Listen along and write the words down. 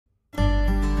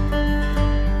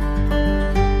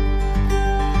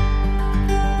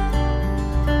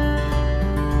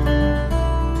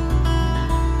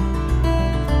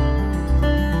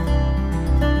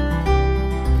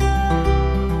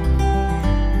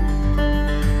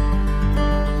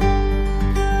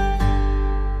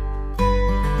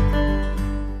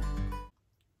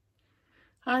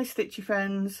Hi Stitchy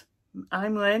friends,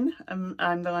 I'm Lynn and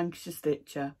I'm the Lancashire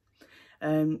Stitcher.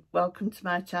 Welcome to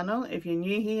my channel. If you're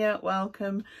new here,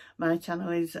 welcome. My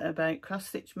channel is about cross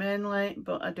stitch mainly,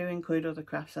 but I do include other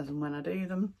crafts as and when I do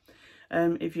them.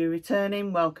 If you're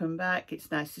returning, welcome back. It's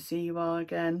nice to see you all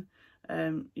again.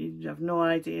 You have no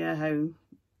idea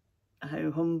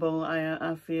how humble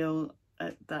I feel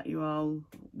that you all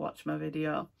watch my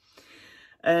video.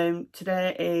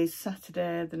 Today is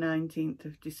Saturday the 19th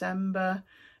of December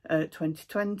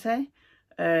 2020.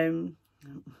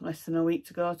 Less than a week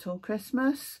to go till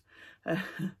Christmas.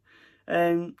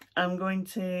 I'm going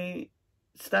to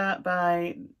start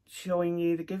by showing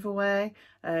you the giveaway.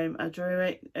 I drew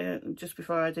it just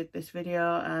before I did this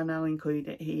video and I'll include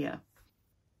it here.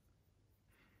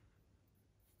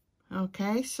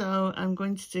 Okay, so I'm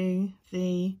going to do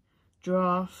the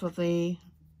draw for the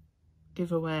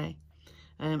giveaway.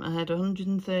 I had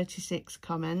 136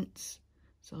 comments,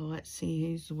 so let's see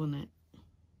who's won it.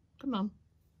 Come on.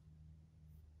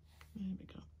 There we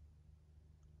go.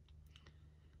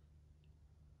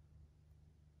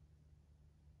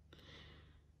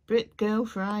 Brit Girl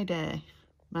Friday.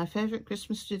 My favourite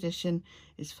Christmas tradition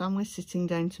is family sitting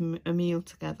down to a meal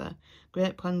together.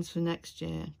 Great plans for next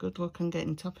year. Good luck on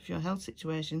getting top of your health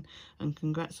situation and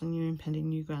congrats on your impending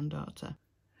new granddaughter.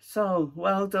 So,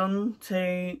 well done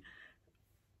to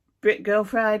Brit Girl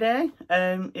Friday.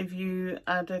 If you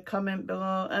add a comment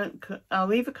below, I'll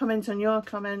leave a comment on your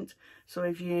comment, so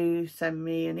if you send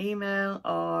me an email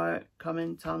or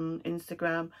comment on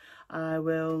Instagram, I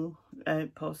will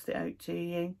post it out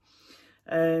to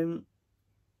you.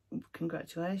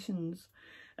 Congratulations.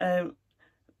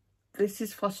 This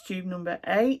is Flosstube number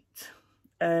 8.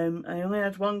 I only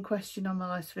had one question on my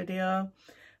last video.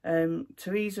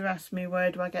 Teresa asked me,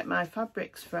 where do I get my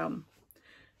fabrics from?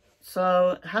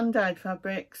 So hand-dyed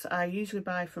fabrics I usually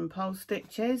buy from Pole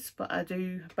Stitches, but I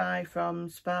do buy from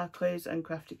Sparklies and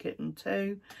Crafty Kitten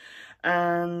too.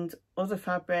 And other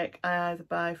fabric I either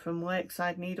buy from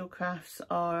Lakeside Needlecrafts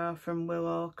or from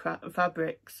Willow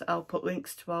Fabrics. I'll put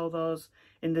links to all those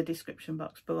in the description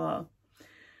box below.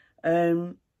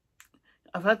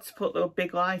 I've had to put the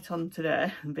big light on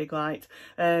today. Big light.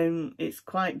 It's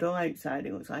quite dull outside.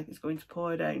 It looks like it's going to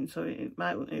pour down, so it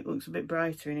looks a bit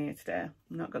brighter in here today.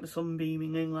 I've not got the sun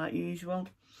beaming in like usual.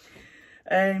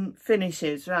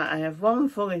 Finishes. Right, I have one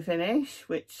fully finish,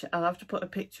 which I'll have to put a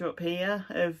picture up here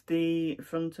of the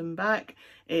front and back.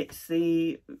 It's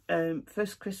the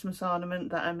first Christmas ornament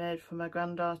that I made for my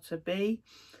granddaughter Bee.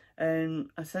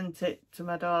 I sent it to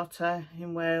my daughter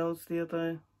in Wales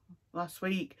last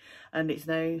week, and it's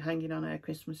now hanging on her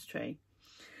Christmas tree.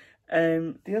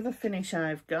 The other finish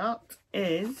I've got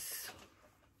is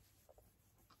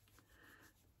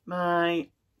my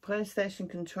PlayStation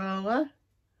controller,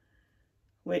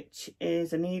 which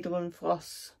is a needle and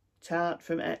floss chart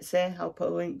from Etsy. I'll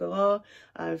put a link below.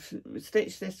 I've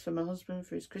stitched this for my husband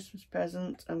for his Christmas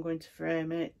present. I'm going to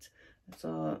frame it,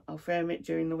 so I'll frame it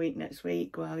during the week next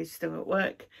week while he's still at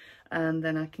work, and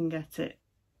then I can get it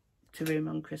to him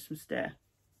on Christmas Day.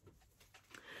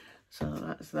 So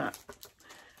that's that.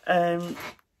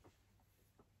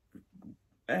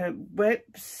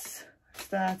 Whips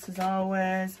start as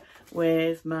always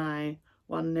with my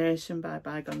One Nation by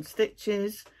Bygone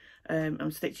Stitches. I'm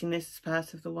stitching this as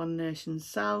part of the One Nation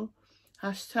Sal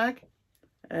hashtag.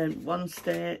 1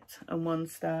 state and 1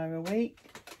 star a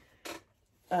week.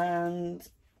 And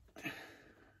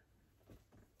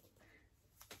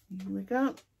here we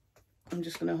go. I'm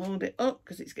just going to hold it up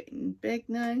because it's getting big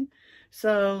now.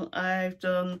 So I've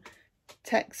done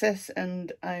Texas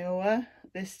and Iowa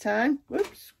this time.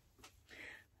 Whoops.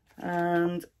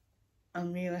 And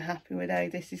I'm really happy with how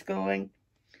this is going.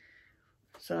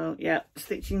 So yeah,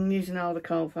 stitching using all the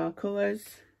call for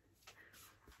colours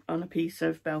on a piece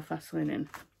of Belfast linen.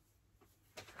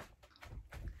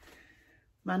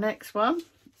 My next one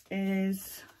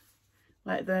is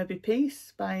Let There Be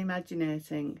Peace by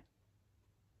Imaginating.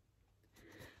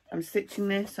 I'm stitching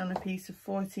this on a piece of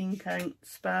 14 count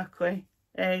sparkly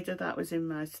Ada that was in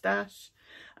my stash,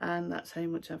 and that's how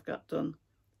much I've got done.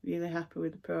 Really happy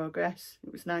with the progress.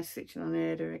 It was nice stitching on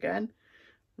Ada again,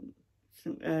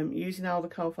 using all the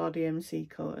Call for DMC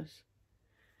colours.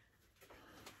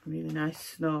 Really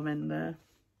nice snowmen there.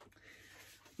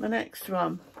 My next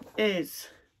one is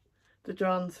the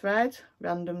Drawn Thread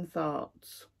Random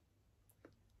Thoughts.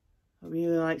 I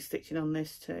really like stitching on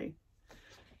this too.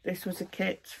 This was a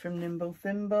kit from Nimble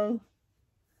Thimble,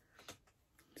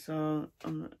 so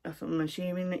I'm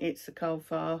assuming it's the Call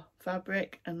for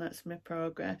fabric, and that's my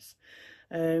progress.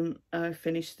 I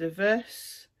finished the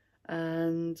verse,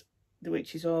 and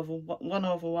which is over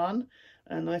 1/1,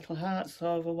 and the little heart's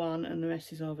over 1 and the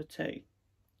rest is over 2.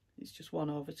 It's just 1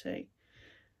 over 2.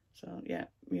 So yeah,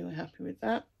 really happy with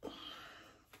that.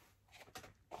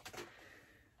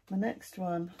 My next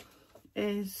one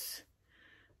is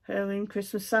Heirloom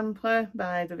Christmas Sampler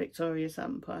by the Victoria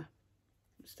Sampler.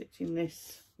 I'm stitching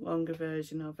this longer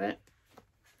version of it.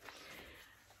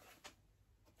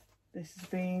 This has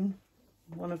been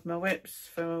one of my whips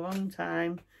for a long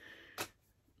time,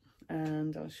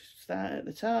 and I'll start at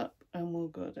the top and we'll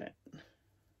go down.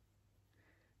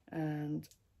 And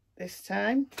this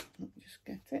time, let me just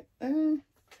get it there,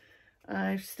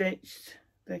 I've stitched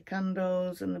the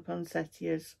candles and the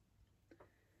poinsettias.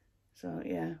 So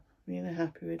yeah, really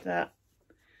happy with that.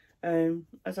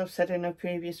 As I've said in a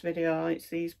previous video, it's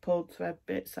these pulled thread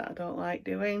bits that I don't like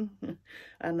doing.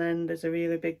 And then there's a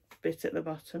really big bit at the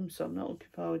bottom, so I'm not looking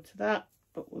forward to that.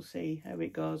 But we'll see how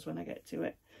it goes when I get to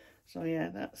it. So yeah,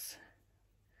 that's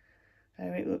how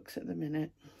it looks at the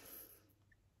minute.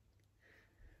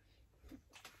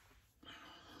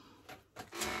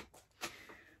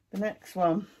 The next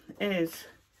one is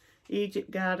Egypt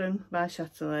Garden by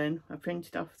Chatelaine. I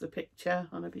printed off the picture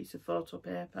on a piece of photo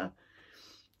paper.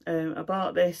 I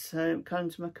bought this, according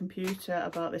to my computer, I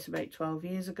bought this about 12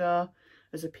 years ago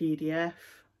as a PDF,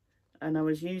 and I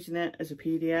was using it as a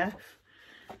PDF.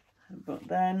 But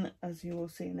then, as you will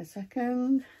see in a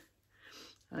second,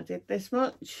 I did this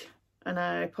much, and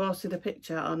I posted a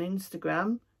picture on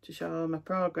Instagram to show my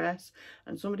progress,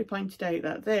 and somebody pointed out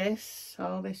that this,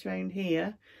 all this round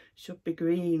here, should be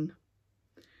green.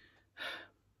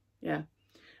 Yeah.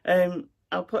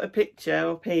 I'll put a picture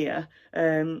up here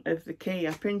of the key.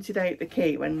 I printed out the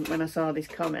key when I saw this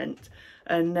comment,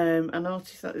 and I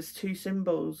noticed that there's 2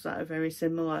 symbols that are very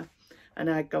similar, and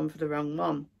I'd gone for the wrong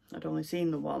one. I'd only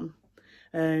seen the one.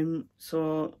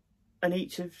 So, and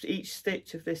each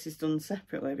stitch of this is done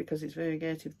separately because it's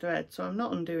variegated thread, so I'm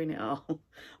not undoing it all.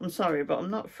 I'm sorry, but I'm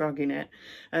not frogging it.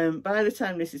 By the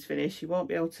time this is finished, you won't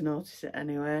be able to notice it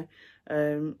anyway.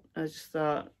 I just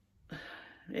thought,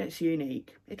 it's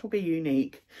unique, it'll be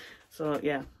unique. So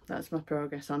yeah, that's my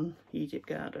progress on Egypt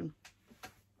Garden.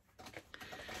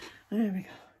 There we go.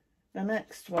 The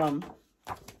next one,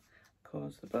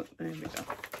 close the book, there we go.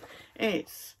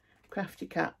 It's Crafty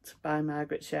Cat by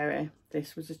Margaret Sherry.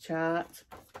 This was a chart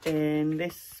in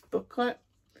this booklet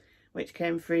which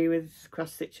came free with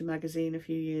Cross Stitcher magazine a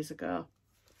few years ago,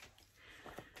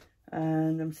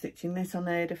 and I'm stitching this on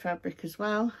Ada fabric as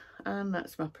well, and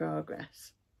that's my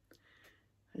progress.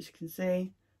 As you can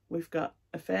see, we've got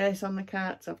a face on the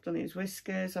cat. I've done his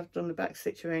whiskers, I've done the back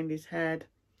stitch around his head.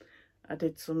 I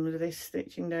did some of this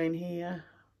stitching down here,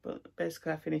 but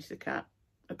basically I finished the cat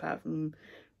apart from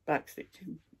back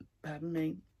stitching, pardon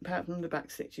me, apart from the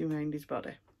back stitching around his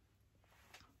body.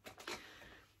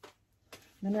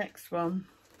 The next one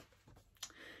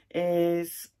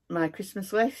is My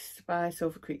Christmas List by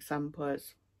Silver Creek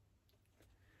Samplers.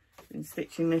 Been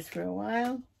stitching this for a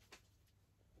while.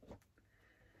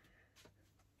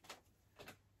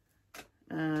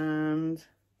 And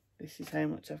this is how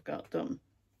much I've got done.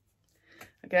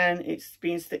 Again, it's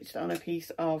been stitched on a piece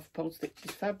of Paul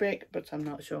Stitches fabric, but I'm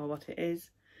not sure what it is.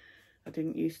 I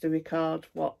didn't used to record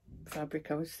what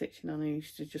fabric I was stitching on. I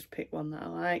used to just pick one that I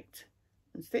liked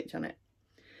and stitch on it.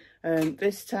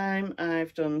 This time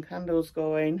I've done candles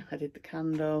going. I did the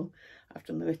candle, I've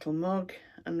done the little mug,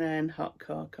 and then hot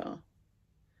cocoa.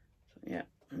 So yeah,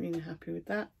 I'm really happy with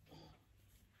that.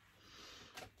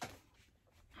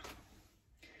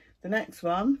 The next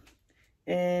one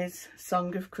is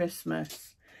Song of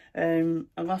Christmas. I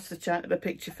lost the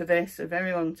picture for this a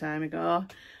very long time ago.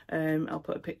 I'll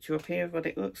put a picture up here of what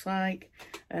it looks like.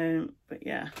 But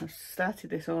yeah, I started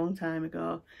this a long time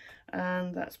ago,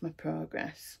 and that's my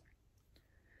progress.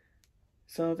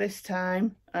 So this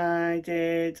time I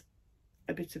did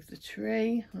a bit of the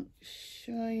tree. Let me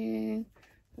show you.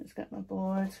 Let's get my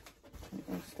board. It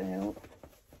will stay up.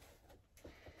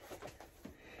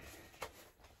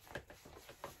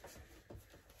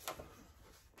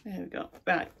 There we go.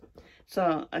 Right,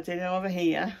 so I did it over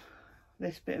here,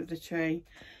 this bit of the tree,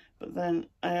 but then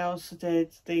I also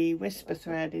did the whisper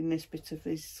thread in this bit of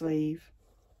this sleeve.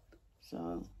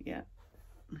 So yeah,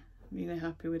 really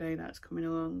happy with how that's coming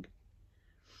along.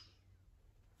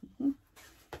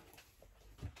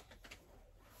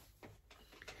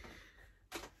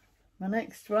 My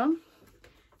next one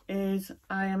is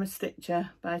I Am a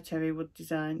Stitcher by Cherrywood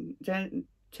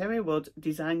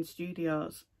Design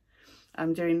Studios.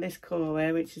 I'm doing this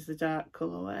colourway, which is the dark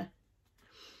colourway,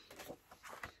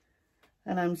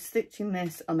 and I'm stitching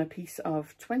this on a piece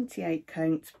of 28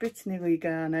 count Brittany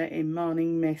Lugana in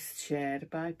Morning Mist shade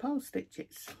by Paul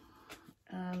Stitches,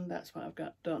 and that's what I've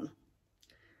got done.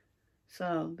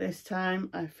 So this time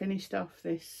I finished off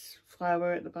this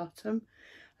flower at the bottom.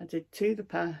 I did To the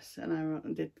Past and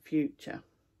I did the Future.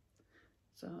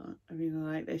 So I really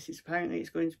like this. Apparently it's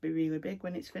going to be really big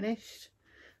when it's finished.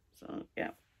 So yeah,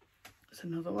 that's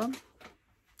another one.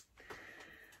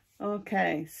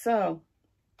 Okay, so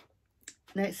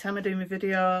next time I do my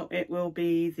video, it will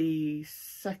be the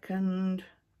 2nd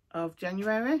of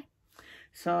January.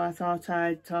 So I thought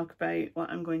I'd talk about what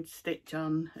I'm going to stitch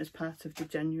on as part of the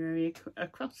January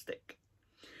acrostic.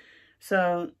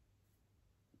 So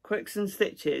Quicks and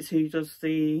Stitches, who does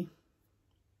the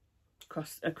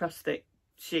acrostic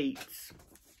sheets,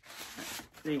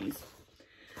 these,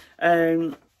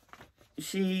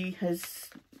 she has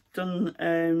done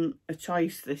a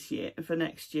choice this year for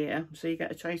next year. So you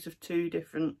get a choice of 2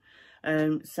 different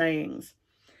sayings,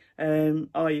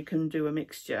 or you can do a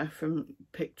mixture from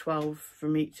pick 12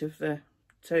 from each of the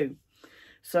 2.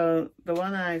 So the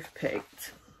one I've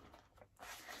picked,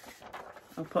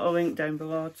 I'll put a link down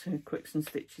below to Quicks and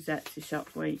Stitches Etsy shop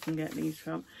where you can get these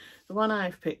from. The one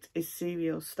I've picked is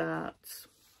Serial Starts.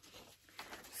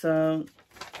 So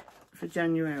for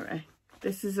January,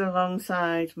 this is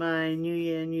alongside my New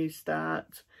Year, New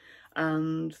Start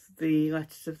and the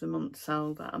Letters of the Month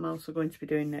sale that I'm also going to be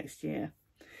doing next year.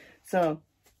 So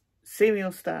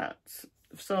Serial Starts.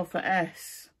 So for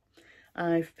S,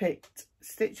 I've picked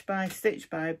Stitch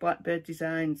by Blackbird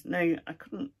Designs. Now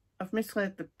I've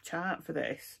misled the chart for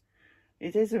this.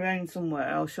 It is around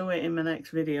somewhere. I'll show it in my next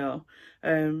video.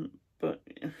 But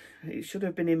it should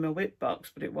have been in my whip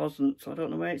box, but it wasn't, so I don't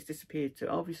know where it's disappeared to.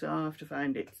 Obviously I'll have to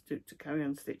find it to carry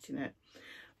on stitching it.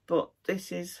 But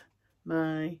this is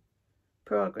my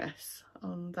progress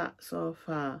on that so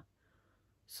far.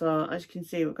 So as you can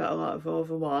see, we've got a lot of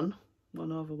over 1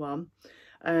 over 1,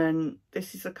 and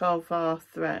this is a call for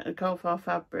thread, a call for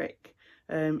fabric.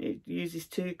 It uses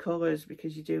 2 colours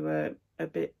because you do a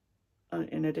bit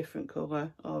in a different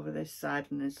colour over this side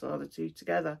and then sew the 2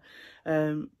 together.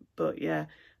 But yeah,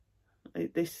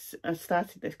 I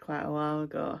started this quite a while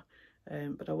ago,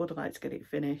 but I would like to get it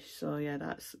finished. So yeah,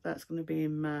 that's going to be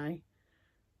in my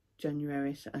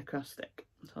January acrostic.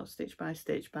 So Stitch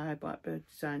by Blackbird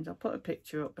Designs. I'll put a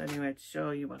picture up anyway to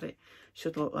show you what it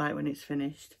should look like when it's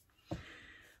finished.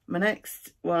 My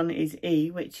next one is E,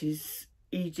 which is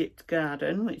Egypt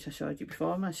Garden, which I showed you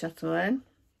before, my chatelaine.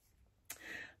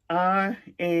 R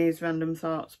is Random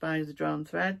Thoughts by The Drawn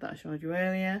Thread that I showed you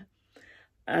earlier.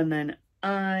 And then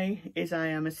I is I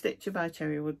Am a Stitcher by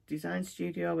Cherrywood Design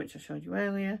Studio, which I showed you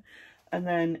earlier. And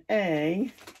then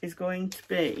A is going to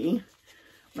be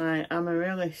my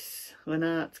Amaryllis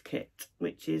Lennart kit,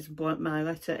 which is my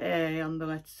letter A on the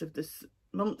Letters of the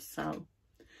Month sale.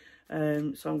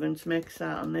 So I'm going to make a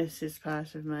start on this as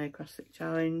part of my acrostic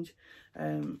challenge,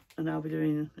 and I'll be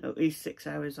doing at least 6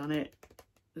 hours on it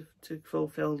to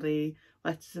fulfill the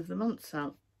Letters of the Month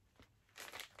sale.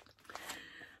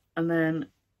 And then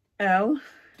L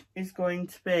is going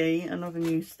to be another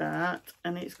new start,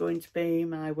 and it's going to be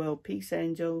my World Peace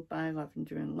Angel by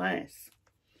Lavender and Lace.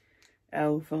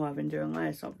 L for Lavender and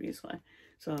Lace, obviously.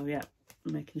 So yeah,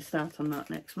 I'm making a start on that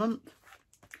next month.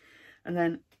 And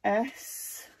then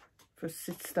S for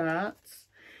starts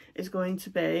is going to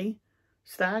be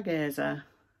Stargazer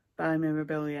by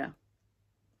Mirabilia.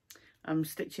 I'm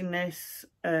stitching this,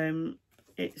 I'm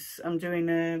doing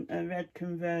a red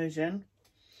conversion,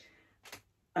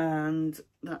 and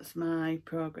that's my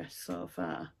progress so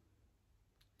far.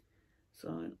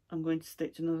 So I'm going to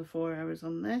stitch another 4 hours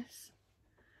on this.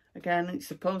 Again, it's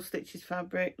a Post Stitches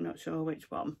fabric, not sure which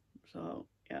one. So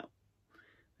yeah,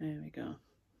 there we go.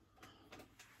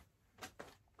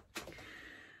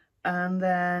 And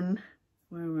then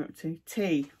where we're up to,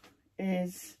 T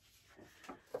is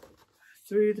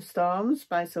Through the Storms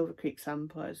by Silver Creek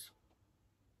Samplers.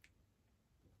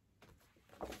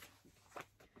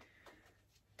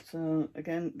 So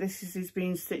again, this is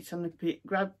being stitched on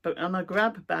a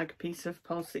grab bag piece of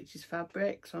Post Stitches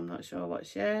fabric, so I'm not sure what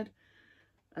shade,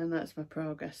 and that's my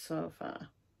progress so far.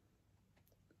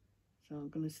 So I'm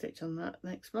going to stitch on that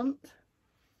next month.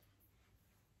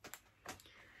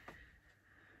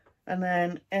 And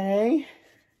then A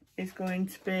is going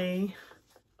to be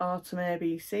Autumn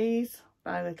ABCs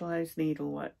by Little House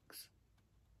Needleworks.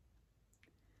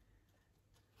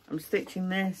 I'm stitching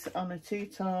this on a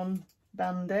 2-tone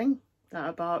banding that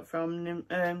I bought from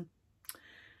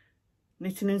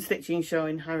Knitting and Stitching Show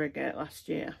in Harrogate last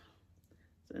year.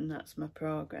 And that's my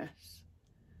progress.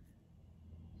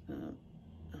 So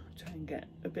I'll try and get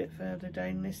a bit further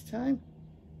down this time.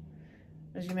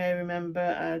 As you may remember,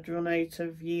 I'd run out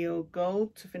of Yield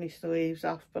Gold to finish the leaves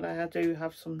off, but I do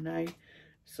have some now,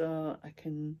 so I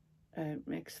can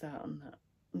make a start on that.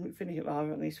 finish it,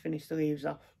 or at least finish the leaves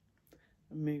off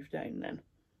and move down then.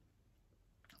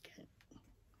 Okay.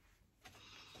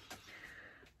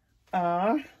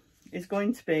 R is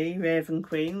going to be Raven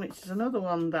Queen, which is another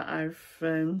one that I've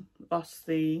lost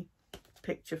the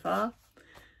picture for.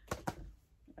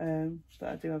 But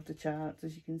I do have the charts,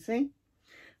 as you can see.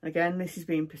 Again, this is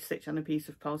being stitched on a piece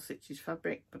of Paul Stitches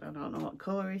fabric, but I don't know what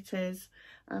colour it is,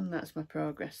 and that's my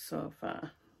progress so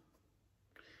far.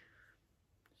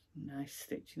 Nice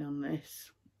stitching on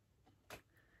this.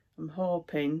 I'm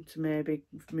hoping to maybe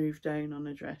move down on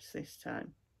a dress this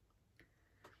time.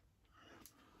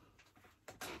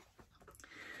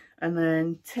 And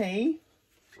then T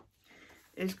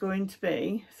is going to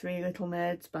be Three Little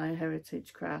Maids by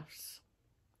Heritage Crafts.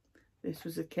 This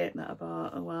was a kit that I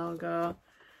bought a while ago.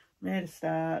 Made a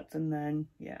start, and then,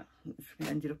 yeah, it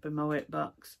ended up in my weight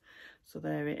box. So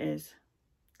there it is.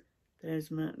 There's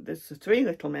the Three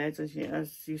Little Maids, as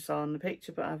you saw in the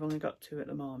picture, but I've only got 2 at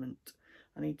the moment.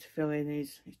 I need to fill in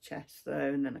his chest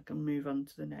there, and then I can move on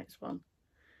to the next one.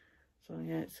 So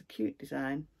yeah, it's a cute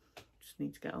design. Just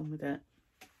need to get on with it.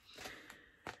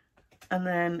 And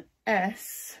then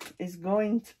S is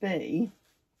going to be,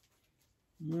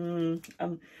 I'm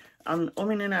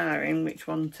umming and ahhing which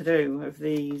one to do of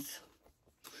these.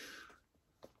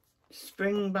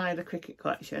 Spring by the Cricket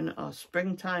Collection or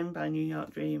Springtime by New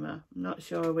York Dreamer. I'm not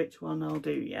sure which one I'll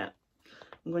do yet.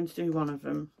 I'm going to do one of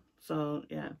them. So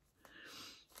yeah,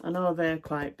 I know they're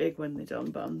quite big when they're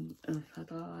done, but I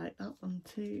don't like that one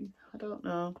too. I don't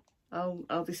know.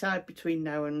 I'll decide between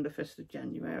now and the 1st of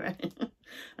January.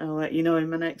 I'll let you know in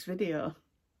my next video.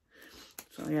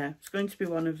 So yeah, it's going to be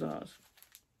one of those.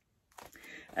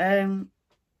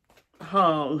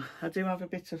 Haul. I do have a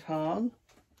bit of haul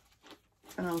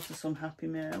and also some Happy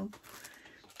Mail.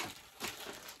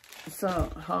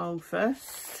 So haul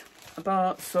first. I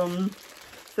bought some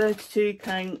 32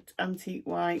 count antique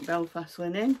white Belfast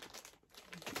linen.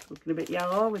 It's looking a bit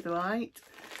yellow with the light.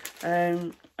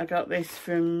 I got this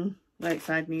from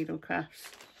Lakeside Needlecrafts.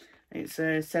 It's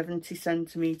a 70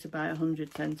 centimetre by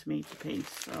 100 centimetre piece,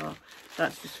 so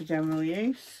that's just for general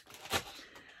use.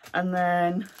 And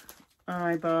then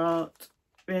I bought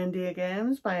Reindeer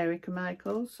Games by Erica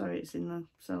Michaels. Sorry, it's in the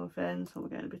cellophane, so we're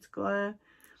getting a bit of glare.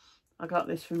 I got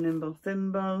this from Nimble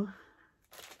Thimble.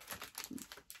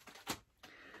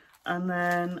 And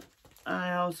then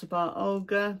I also bought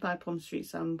Olga by Plum Street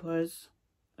Samplers.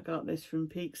 I got this from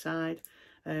Peakside.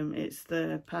 It's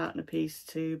the partner piece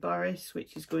to Boris,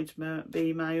 which is going to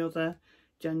be my other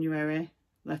January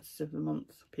Letters of the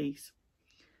Month piece.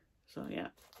 So yeah.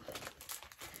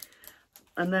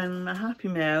 And then my Happy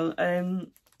Mail,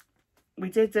 we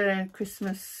did a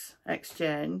Christmas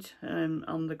exchange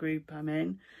on the group I'm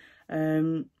in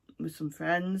with some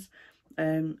friends,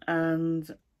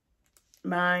 and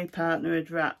my partner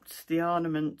had wrapped the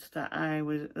ornament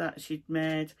that she'd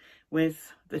made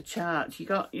with the charts.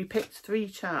 You picked 3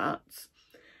 charts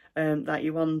that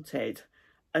you wanted,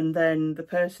 and then the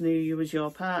person who was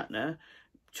your partner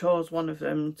chose one of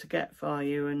them to get for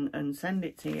you and send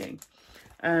it to you.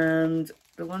 And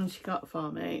the one she got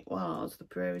for me was the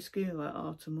Prairie Schooler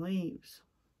Autumn Leaves.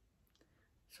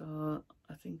 So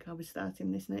I think I'll be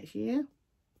starting this next year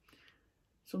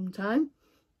sometime.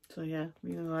 So yeah,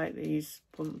 really like these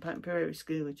Prairie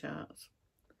Schooler charts.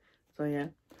 So yeah,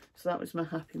 so that was my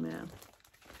Happy Mail.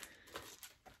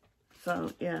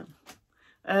 So yeah,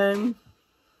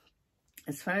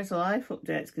 as far as the life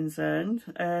update's concerned,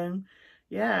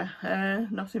 yeah,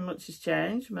 nothing much has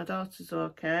changed. My daughter's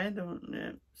okay.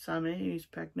 Sammy, who's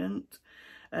pregnant,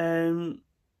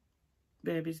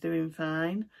 baby's doing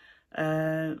fine.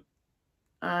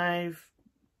 I've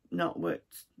not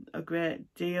worked a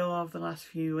great deal over the last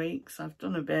few weeks. I've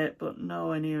done a bit, but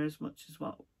nowhere near as much as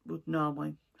what would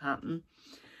normally happen.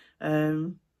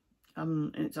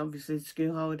 It's obviously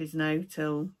school holidays now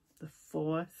till the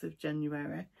 4th of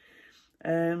January.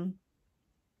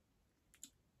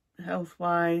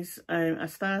 Health-wise, I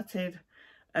started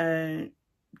a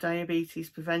diabetes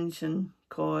prevention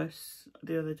course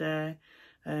the other day.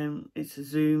 It's a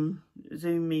Zoom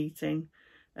meeting,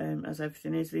 as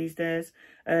everything is these days.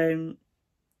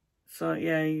 So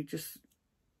yeah,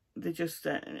 they just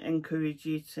encourage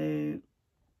you to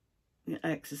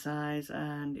exercise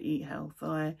and eat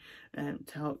healthily,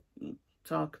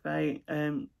 talk about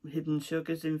hidden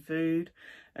sugars in food,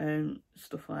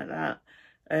 stuff like that.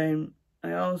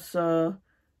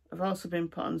 I've also been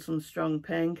put on some strong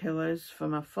painkillers for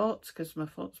my foot, because my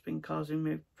foot's been causing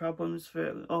me problems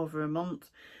for over a month.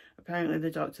 Apparently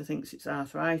the doctor thinks it's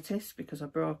arthritis because I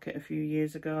broke it a few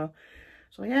years ago.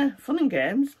 So yeah, fun and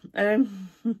games.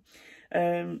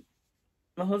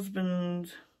 My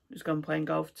husband He's gone playing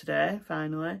golf today,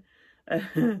 finally.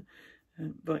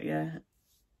 But yeah,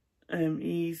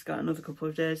 he's got another couple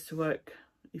of days to work.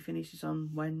 He finishes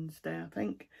on Wednesday, I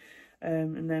think.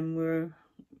 And then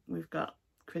we've got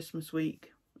Christmas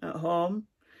week at home.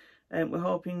 We're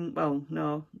hoping, well,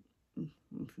 no,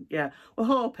 yeah, we're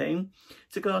hoping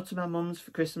to go to my mum's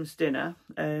for Christmas dinner.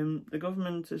 The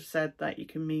government has said that you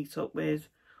can meet up with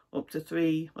up to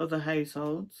 3 other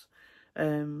households.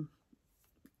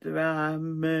 There are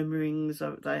murmurings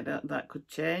of that could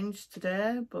change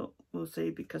today, but we'll see,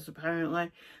 because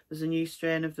apparently there's a new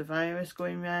strain of the virus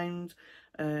going round,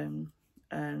 and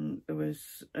there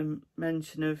was a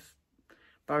mention of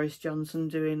Boris Johnson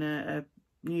doing a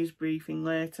news briefing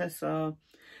later, so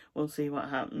we'll see what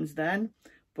happens then.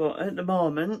 But at the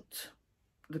moment,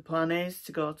 the plan is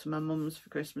to go to my mum's for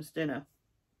Christmas dinner.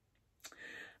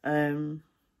 Other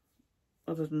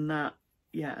than that,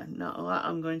 yeah, not a lot.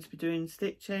 I'm going to be doing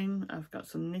stitching. I've got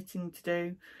some knitting to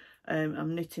do.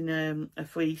 I'm knitting a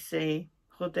fleecy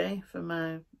hoodie for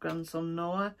my grandson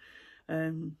Noah.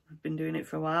 I've been doing it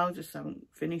for a while, just haven't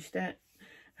finished it.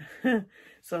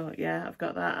 So yeah, I've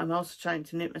got that. I'm also trying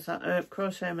to knit myself,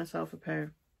 crochet myself a pair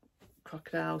of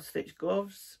crocodile stitch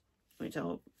gloves, which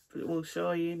I will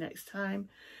show you next time.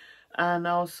 And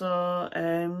also,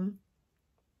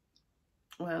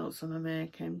 what else am I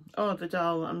making? Oh, the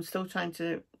doll. I'm still trying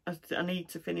to, I need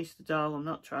to finish the doll. I'm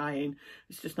not trying.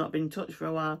 It's just not been touched for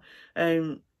a while.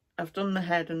 I've done the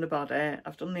head and the body.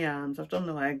 I've done the arms. I've done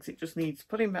the legs. It just needs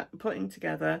putting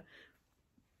together.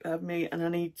 And I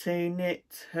need to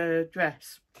knit her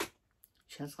dress.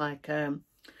 She has like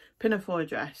pinafore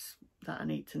dress that I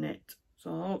need to knit.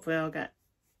 So hopefully I'll get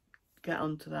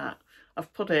onto that.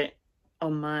 I've put it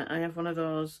on I have one of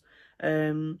those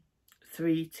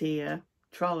 3-tier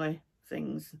trolley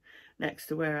things next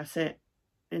to where I sit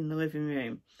in the living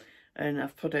room, and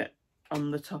I've put it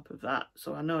on the top of that,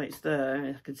 so I know it's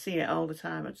there. I can see it all the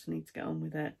time. I just need to get on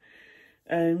with it.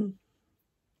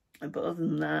 But other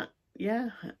than that, yeah,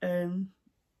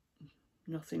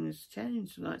 nothing's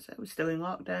changed. Like I said, we're still in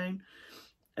lockdown,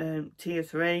 tier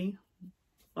 3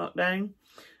 lockdown.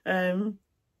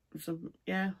 So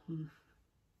yeah,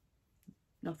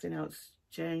 nothing else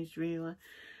changed really.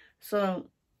 So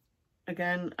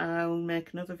again, I'll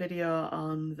make another video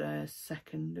on the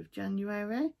 2nd of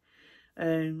January,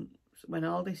 when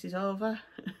all this is over.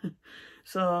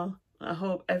 So I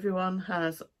hope everyone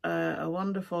has a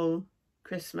wonderful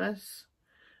Christmas.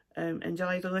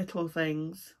 Enjoy the little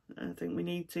things. I think we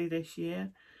need to this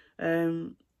year.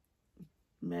 Savour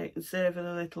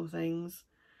the little things.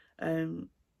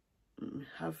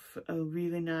 Have a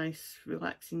really nice,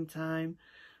 relaxing time.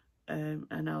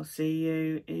 And I'll see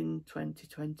you in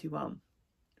 2021.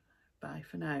 Bye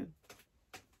for now.